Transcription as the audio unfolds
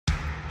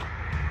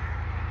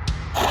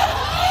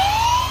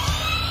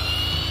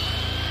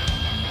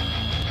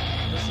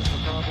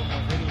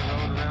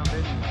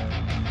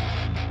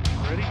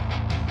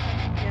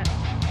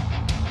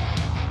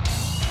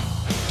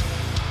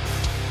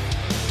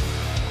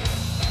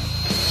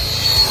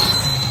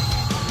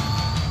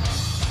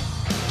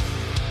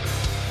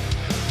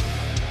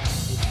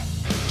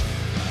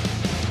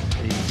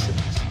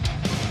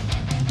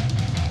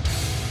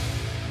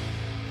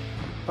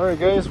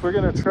Alright guys, we're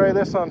gonna try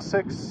this on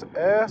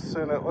 6S,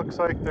 and it looks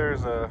like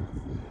there's a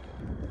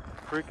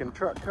freaking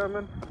truck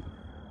coming.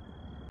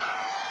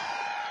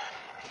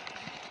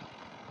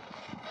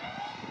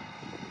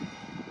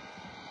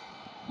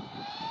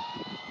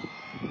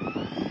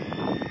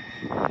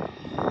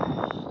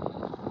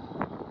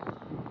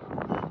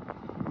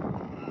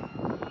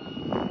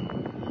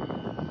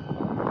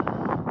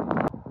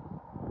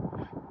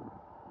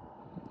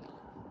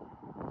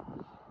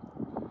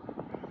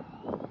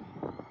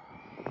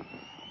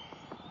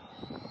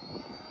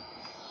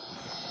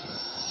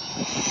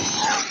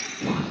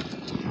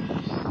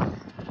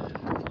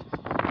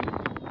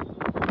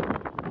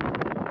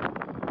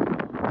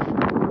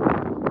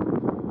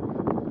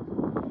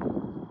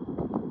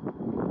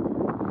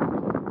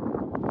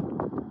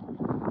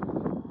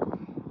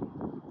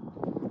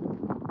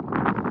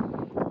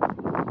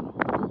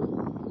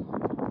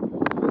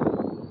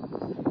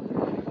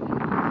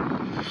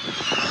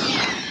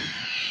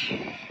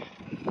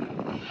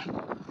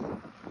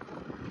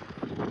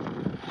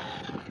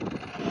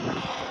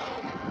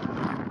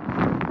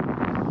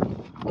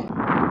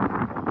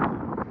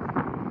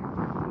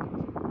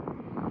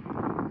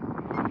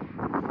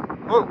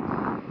 Whoa!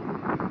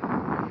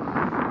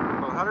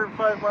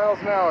 105 miles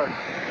an hour.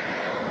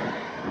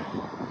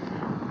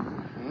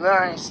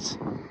 Nice.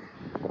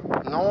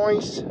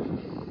 Nice. If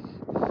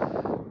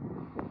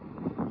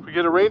we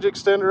get a range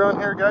extender on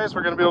here, guys,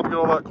 we're going to be able to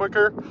go a lot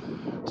quicker.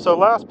 So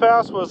last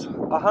pass was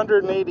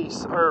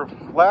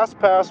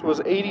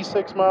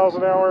 86 miles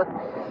an hour.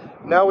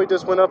 Now we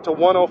just went up to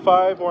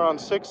 105. We're on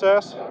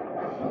 6S.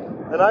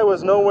 And I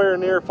was nowhere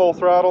near full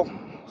throttle.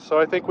 So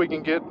I think we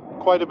can get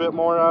quite a bit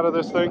more out of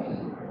this thing.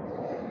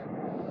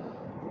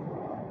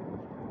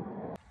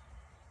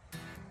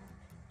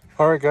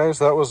 Alright guys,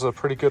 that was a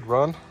pretty good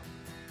run.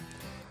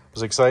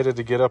 Was excited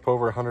to get up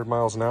over 100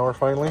 miles an hour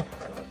finally.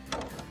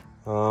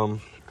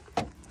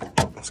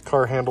 This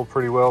car handled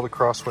pretty well. The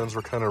crosswinds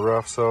were kind of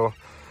rough, so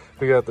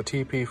we got the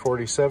TP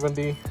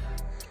 4070,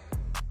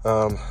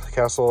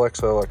 Castle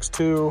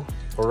XLX2.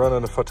 We're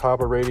running a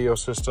Futaba radio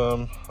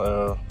system,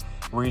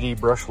 Reedy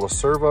brushless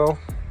servo.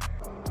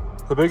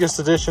 The biggest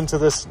addition to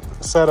this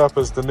setup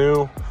is the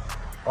new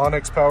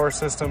Onyx Power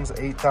Systems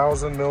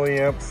 8000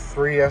 milliamp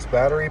 3S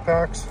battery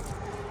packs.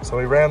 So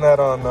we ran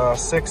that on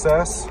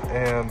 6S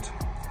and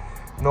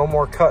no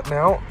more cutting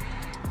out.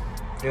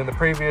 In the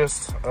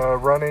previous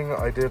running,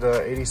 I did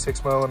a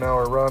 86 mile an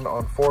hour run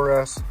on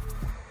 4S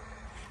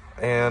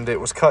and it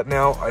was cutting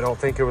out. I don't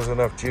think it was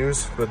enough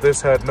juice, but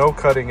this had no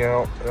cutting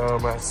out.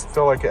 I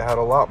feel like it had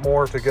a lot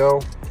more to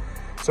go.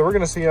 So we're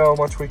gonna see how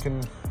far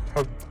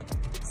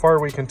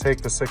we can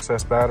take the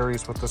 6S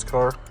batteries with this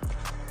car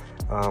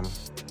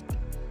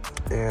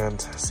and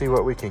see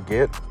what we can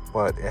get,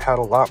 but it had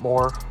a lot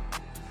more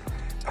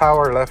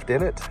power left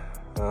in it.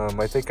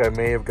 I think I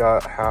may have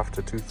got half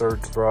to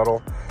 2/3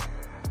 throttle,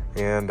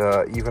 and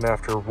even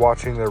after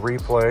watching the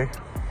replay,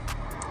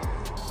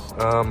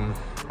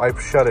 I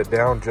shut it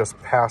down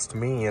just past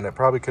me, and it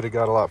probably could have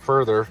got a lot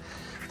further.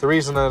 The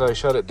reason that I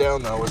shut it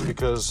down though was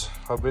because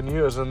I've been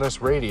using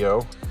this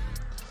radio,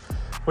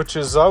 which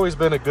has always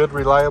been a good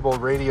reliable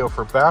radio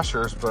for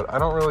bashers, but I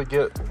don't really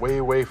get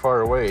way far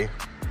away,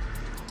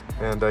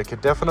 and I could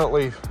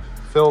definitely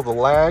feel the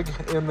lag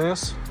in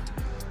this.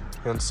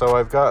 And so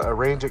I've got a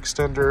range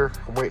extender.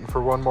 I'm waiting for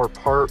one more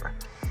part.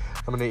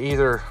 I'm gonna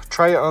either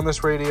try it on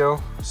this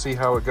radio, see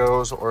how it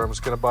goes, or I'm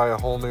just gonna buy a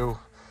whole new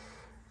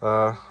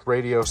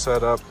radio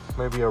setup,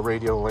 maybe a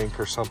radio link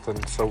or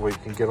something, so we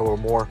can get a little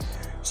more.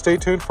 Stay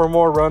tuned for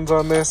more runs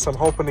on this. I'm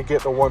hoping to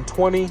get to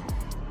 120.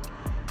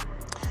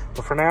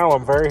 But for now,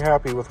 I'm very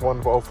happy with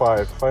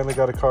 105. Finally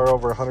got a car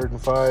over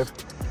 105.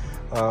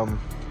 I'm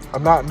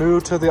not new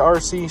to the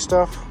RC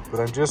stuff, but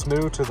I'm just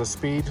new to the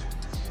speed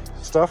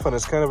stuff, and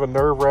it's kind of a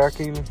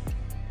nerve-wracking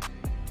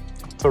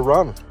to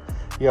run.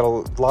 You got a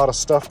lot of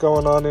stuff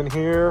going on in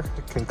here.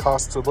 It can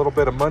cost a little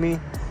bit of money,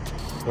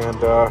 and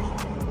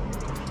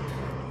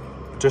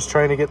just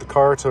trying to get the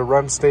car to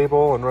run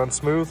stable and run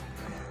smooth.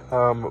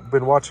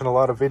 Been watching a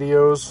lot of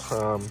videos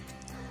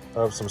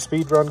of some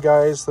speed run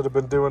guys that have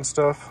been doing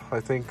stuff.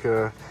 I think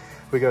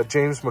we got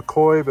James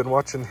McCoy, been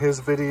watching his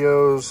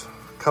videos, a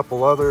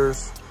couple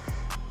others.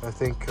 I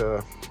think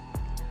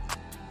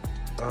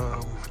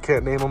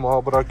can't name them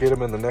all, but I'll get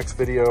them in the next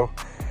video.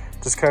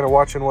 Just kind of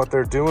watching what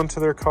they're doing to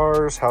their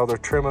cars, how they're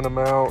trimming them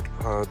out,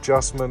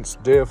 adjustments,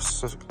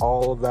 diffs,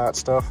 all of that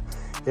stuff.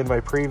 In my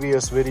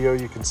previous video,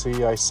 you can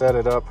see I set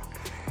it up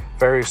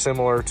very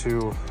similar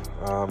to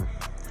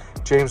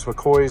James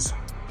McCoy's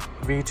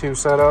V2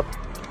 setup,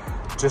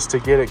 just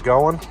to get it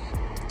going,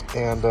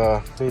 and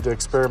need to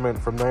experiment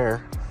from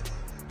there.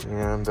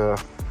 And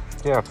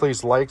yeah,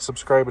 please like,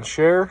 subscribe, and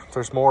share.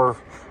 There's more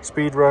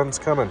speed runs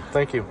coming.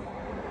 Thank you.